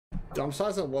Dump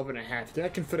size 11.5. Think I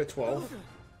can fit a 12?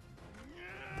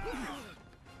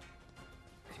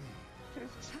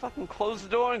 Just fucking close the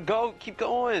door and go. Keep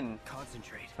going.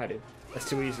 Concentrate. I did. That's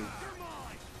too easy.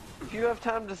 If you have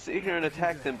time to sit here and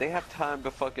attack them, they have time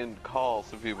to fucking call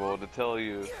some people to tell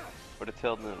you or to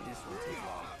tell them. This will take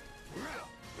long.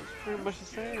 It's pretty much the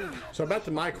same. So back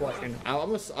to my question. I'm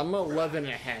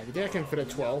 11.5. You think I can fit a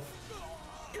 12?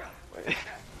 Wait.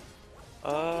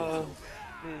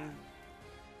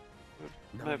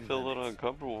 Might feel a little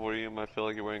uncomfortable for you. Might feel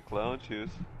like you're wearing clown shoes.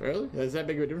 Really? Is that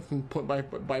big of a difference from by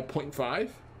 0.5?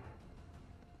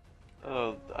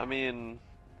 Oh, I mean,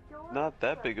 not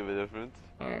that big of a difference.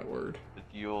 Alright, word. But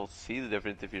you'll see the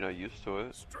difference if you're not used to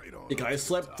it. Yeah, I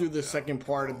slept through the second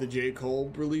part of the J.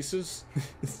 Cole releases.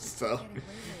 So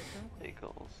Hey,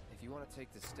 Coles. If you want to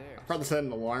take the stairs. I probably set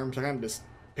an alarm, so I kind of just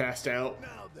passed out.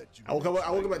 I woke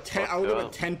up at 10. I woke up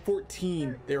at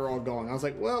 10:14. They were all going. I was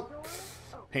like, well,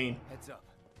 pain. Heads up.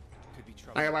 Could be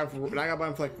trouble. I got buy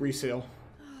them for like resale.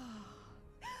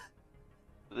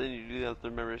 But then you do have to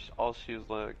remember all shoes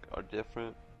like are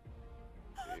different.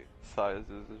 Sizes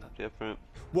are different.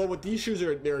 Well, with these shoes,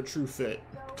 they're a true fit.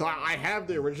 So I have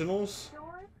the originals,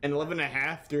 and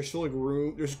 11.5. There's still like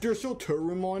room. There's still toe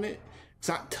room on it. It's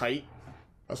not tight.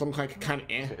 So I'm kind of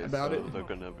Okay, about so it. they're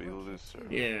gonna be looser.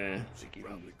 Yeah.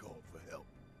 Probably called for help.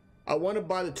 I want to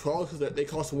buy the 12 because they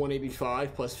cost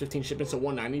 185 plus 15 shipments, so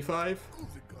 195.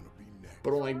 Who's it gonna be next?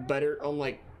 But on like better on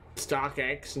like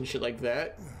StockX and shit like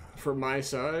that, for my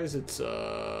size, it's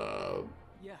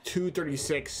Yeah.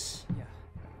 236. Yeah.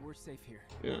 We're safe here.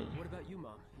 Yeah. What about you,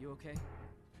 Mom? You okay?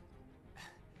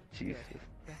 Jesus. Good.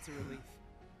 That's a relief.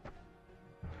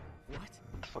 What?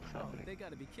 What the fuck's happening? They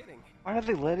gotta be kidding. Why are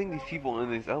they letting these people in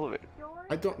these elevators?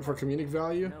 I don't for comedic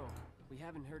value. No, we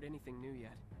haven't heard anything new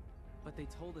yet. But they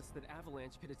told us that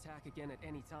Avalanche could attack again at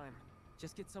any time.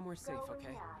 Just get somewhere safe,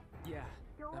 okay? Yeah,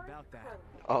 about that.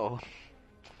 Oh,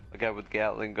 a guy with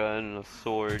Gatling gun and a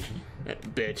sword. That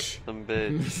bitch. Some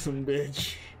bitch. Some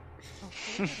bitch.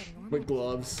 With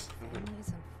gloves. Families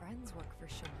and friends work for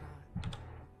Shinra.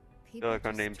 I feel like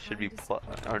our names should be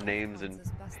our names and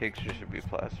pictures should be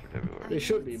plastered everywhere. They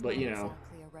should be, but you know,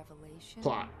 Exactly a revelation,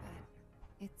 plot.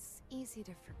 but it's easy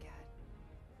to forget.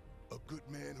 A good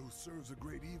man who serves a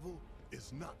great evil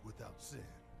is not without sin.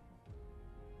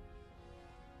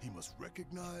 He must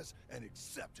recognize and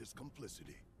accept his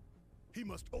complicity. He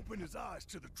must open his eyes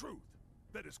to the truth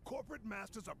that his corporate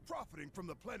masters are profiting from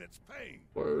the planet's pain.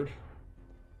 Word.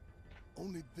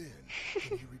 Only then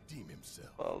can he redeem himself.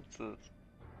 Well, it's a,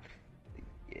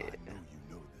 yeah. I know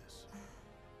you know this.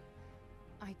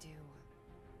 I do.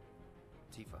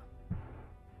 Tifa,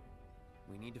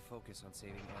 we need to focus on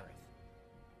saving Aerith.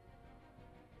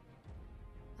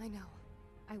 I know.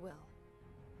 I will.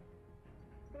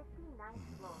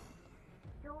 59th floor.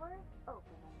 Doors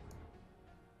opening.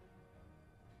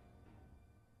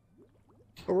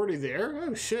 Already there?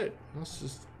 Oh shit. That's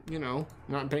just, you know,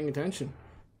 not paying attention.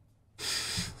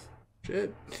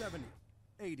 Shit. 70,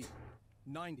 80,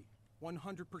 90,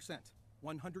 100%,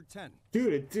 110.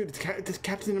 Dude, it's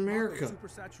Captain America.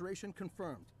 Supersaturation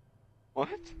confirmed. What?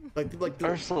 Like the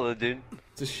Ursula, dude.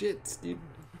 the shits, dude.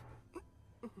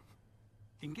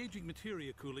 Engaging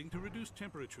materia cooling to reduce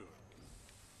temperature.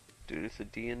 Dude, it's a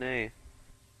DNA.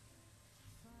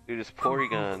 Dude, it's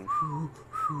Porygon.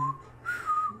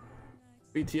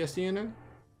 BTS DNA?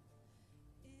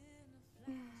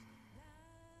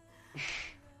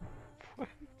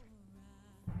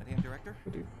 Madame Director,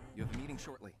 Dude. you have a meeting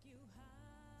shortly.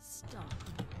 Stop.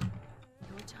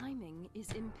 Your timing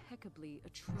is impeccably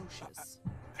atrocious.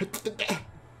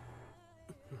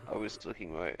 I was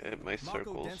looking right at my Mako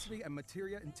circles. density and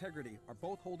materia integrity are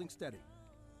both holding steady.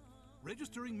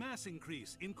 Registering mass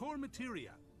increase in core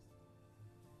materia.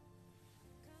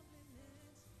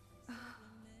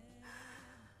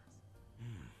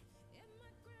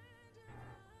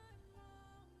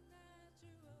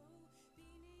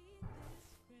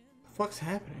 The fuck's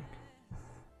happening?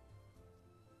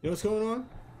 You know what's going on?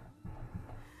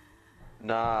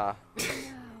 Nah. Now,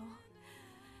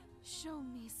 show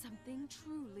me something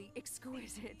truly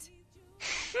exquisite.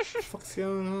 What the fuck's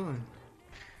going on?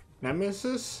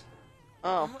 Nemesis?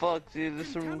 Oh fuck, dude, this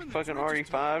is some fucking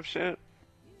RE5 shit.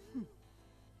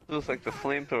 Looks like the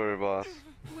flamethrower boss.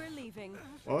 We're leaving.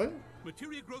 What?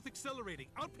 Materia growth accelerating,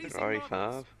 outpacing RE5.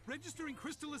 models. Registering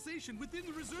crystallization within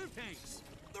the reserve tanks.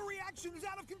 The reaction is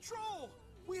out of control!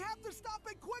 We have to stop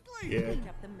it quickly! Yeah. Clean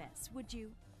up the mess, would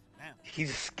you? He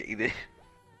just skated.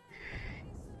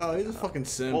 Oh, he's a fucking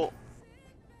simp. Well,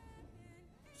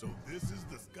 So this is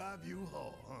the Skyview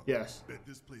Hall, huh? Yes. Bet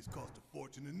this place cost a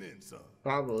fortune and then some.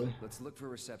 Probably. Let's look for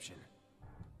reception.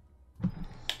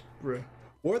 Bruh.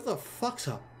 Where the fuck's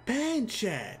a bench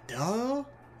at, dawg?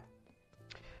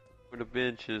 Where the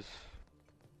bench is.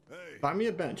 Hey, Buy me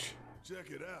a bench. check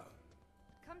it out.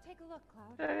 Come take a look,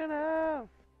 Cloud. Check it out.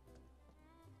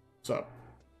 What's up?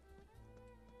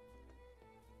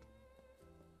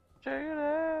 Check it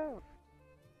out.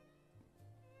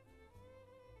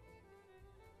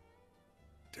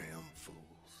 Damn fools.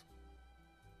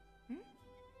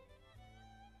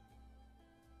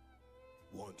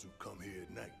 Ones who come here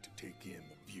at night to take in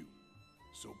the view.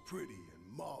 So pretty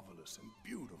and marvelous and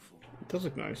beautiful. It does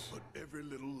look nice. But every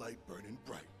little light burning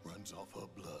bright runs off her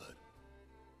blood.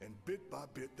 And bit by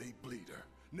bit they bleed her,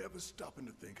 never stopping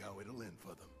to think how it'll end for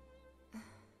them.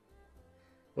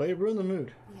 Well, you ruined the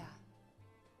mood. Yeah.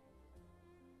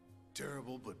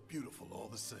 Terrible but beautiful all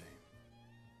the same.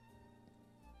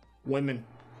 Women.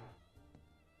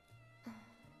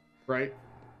 Right?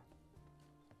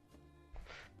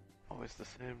 Always the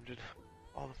same, dude.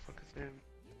 All the fucking same.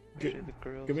 Good- Especially the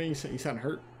girls. Give me, you sound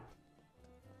hurt.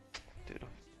 Dude,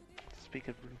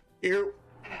 speaking for Ew.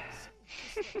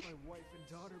 My wife and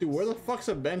daughter. Dude, where the fuck's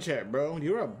a bench at, bro? Do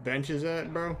you know where a bench is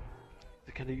at, bro?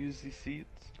 they kind of use these seats.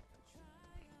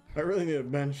 I really need a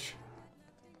bench.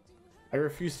 I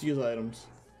refuse to use items.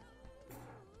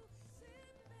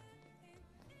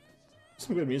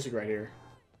 Some good music right here.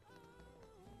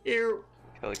 Ew.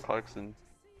 Kelly Clarkson.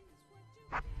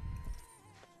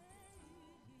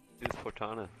 Who's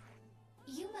Cortana?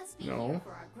 You must be No. here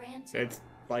for our grand tour. It's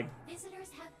like Visitors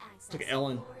have access like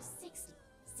Ellen. to floors 60,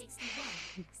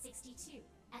 61, 62,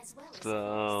 as well as The,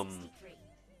 floor 63.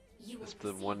 You will It's the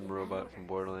proceed one in robot order. from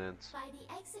Borderlands. By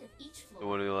the exit of each floor, The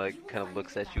one who you like will kind of find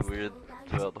looks a at you desk that weird will allow you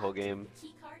throughout to the whole update game. the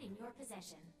key card in your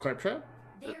possession, Claptrap?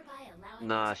 thereby allowing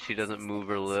Nah, you to she doesn't access move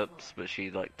the her next lips, floor. but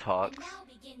she like And talks now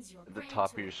begins your at the grand top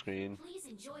of tour. your screen. Please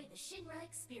enjoy the Shinra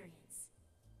experience.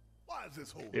 Why is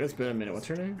this whole Yeah, it's thing been a minute. What's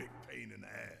her such a name? Big pain in the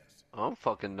ass. I don't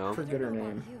fucking know. Forget her I don't know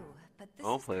name. about you, but this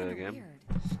I'll is play that kinda game.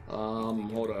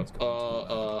 weird. Hold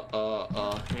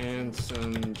up.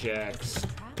 Hanson Jack's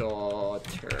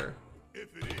daughter.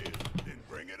 If it is, then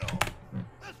bring it on.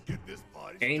 Let's get this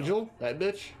party Angel? That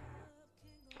bitch?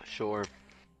 Sure.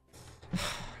 I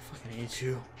fucking hate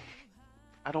you.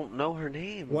 I don't know her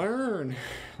name. Learn.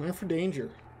 Learn for danger.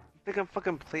 Think I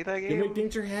fucking play that You game? make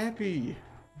danger happy.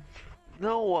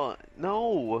 No,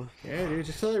 no. Yeah, dude,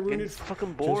 just because I ruined it. It's fucking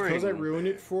Just because I boring. ruined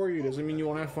it for you doesn't mean you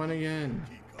won't have fun again.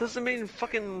 Doesn't mean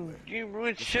fucking you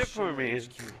ruined shit for me. I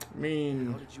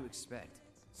mean, What did you expect?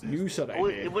 you said I Well,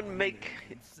 did. it wouldn't make.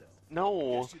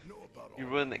 No. You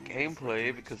ruined the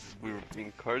gameplay because we were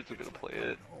being cards were gonna play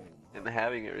it, and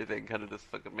having everything kind of just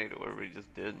fucking made it where we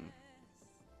just didn't.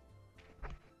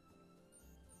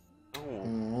 No.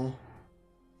 Aw.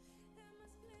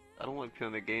 I don't like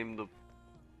playing the game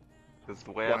because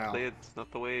the way I Wow. play it, it's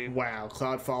not the way. Wow,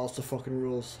 Cloud follows the fucking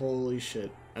rules. Holy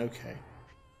shit. Okay.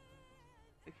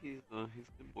 He's a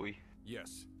good boy.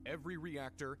 Yes, every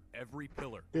reactor, every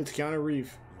pillar. It's Keanu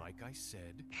Reeves. Like I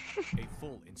said, a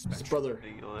full inspection. His brother.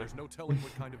 There's no telling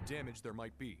what kind of damage there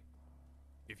might be.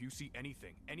 If you see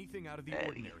anything out of the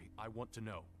ordinary, I want to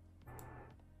know.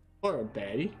 Or a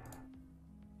baddie.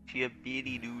 She a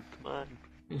bitty dude, come on.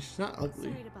 She's not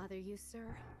ugly. Sorry to bother you, sir.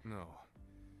 No,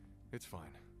 it's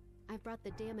fine. I've brought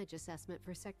the damage assessment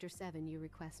for Sector 7 you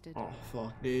requested. Oh,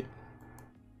 fuck, dude.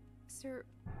 Sir,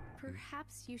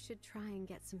 perhaps you should try and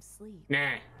get some sleep.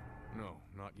 Nah. No,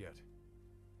 not yet.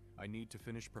 I need to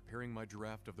finish preparing my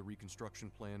draft of the reconstruction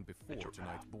plan before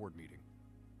tonight's board meeting.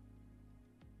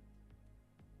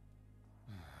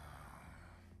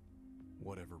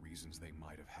 Whatever reasons they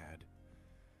might have had,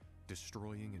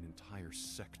 destroying an entire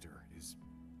sector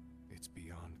it's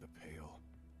beyond the pale.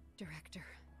 Director,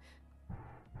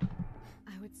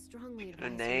 I would strongly Her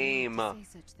advise name. you not to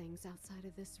say such things outside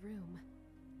of this room.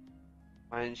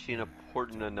 Why isn't she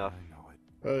important enough?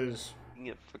 Because You can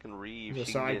get fucking Reeves. He's a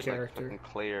She can side get character. like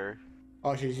fucking Claire.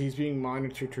 oh, he's being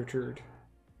monitored.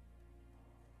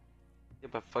 Yeah,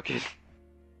 but fucking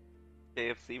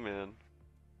KFC man.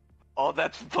 Oh,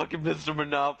 that's fucking Mr.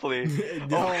 Monopoly.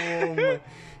 No,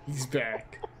 he's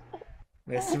back.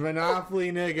 Mr.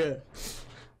 Monopoly, nigga.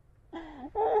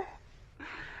 Oh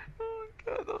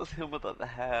god, that was him without the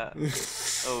hat. That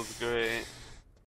was great.